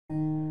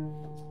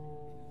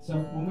So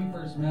when we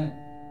first met,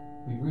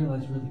 we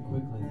realized really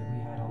quickly that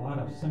we had a lot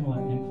of similar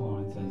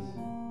influences,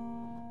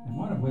 and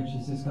one of which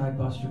is this guy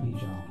Buster B.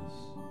 Jones.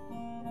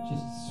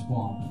 Just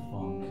swamp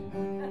funk.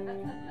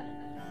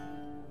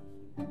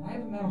 I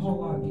haven't met a whole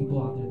lot of people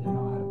out there that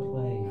know how to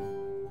play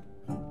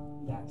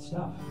that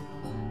stuff.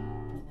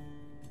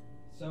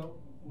 So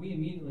we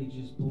immediately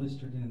just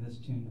blistered into this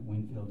tune at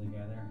Winfield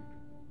together,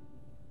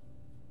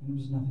 and it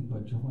was nothing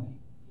but joy.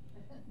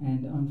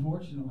 And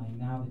unfortunately,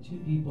 now the two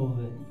people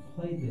that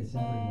played this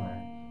everywhere,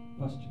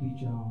 Buster B.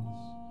 Jones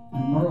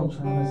and Merle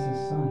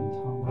Travis's son,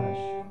 Thom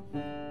Bresh,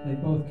 they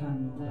both kind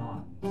of moved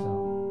on. So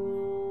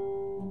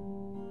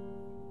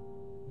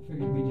I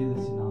figured we'd do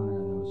this in honor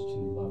of those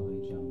two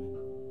lovely gentlemen.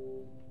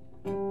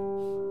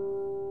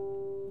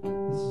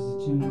 This is a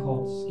tune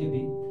called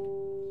Skippy.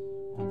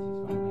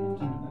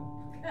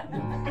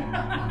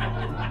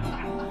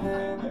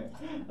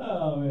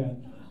 Oh man.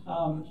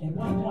 At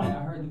one point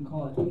I heard them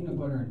call it peanut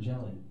butter and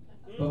jelly.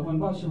 But when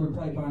Buster would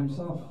play by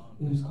himself,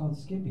 it was called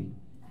Skippy.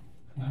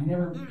 And I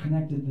never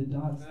connected the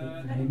dots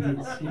that maybe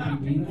it's Skippy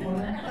peanut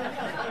butter.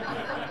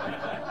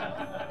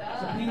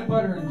 So peanut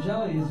butter and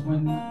jelly is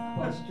when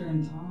Buster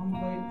and Tom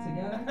played it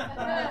together.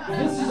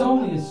 This is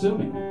only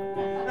assuming.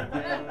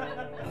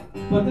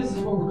 But this is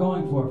what we're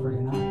going for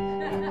tonight.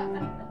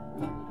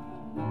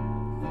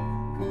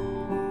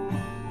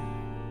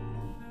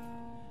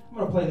 I'm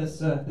gonna play this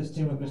this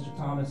tune with Mr.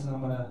 Thomas, and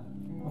I'm gonna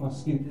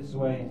scoot this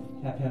way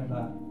and have him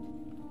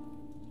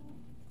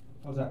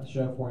close out the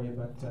show for you.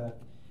 But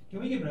can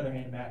we give another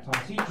hand to Matt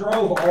Thomas? He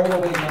drove all the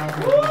way down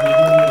here.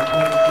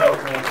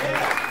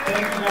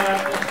 Thank you,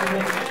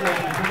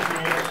 Matt.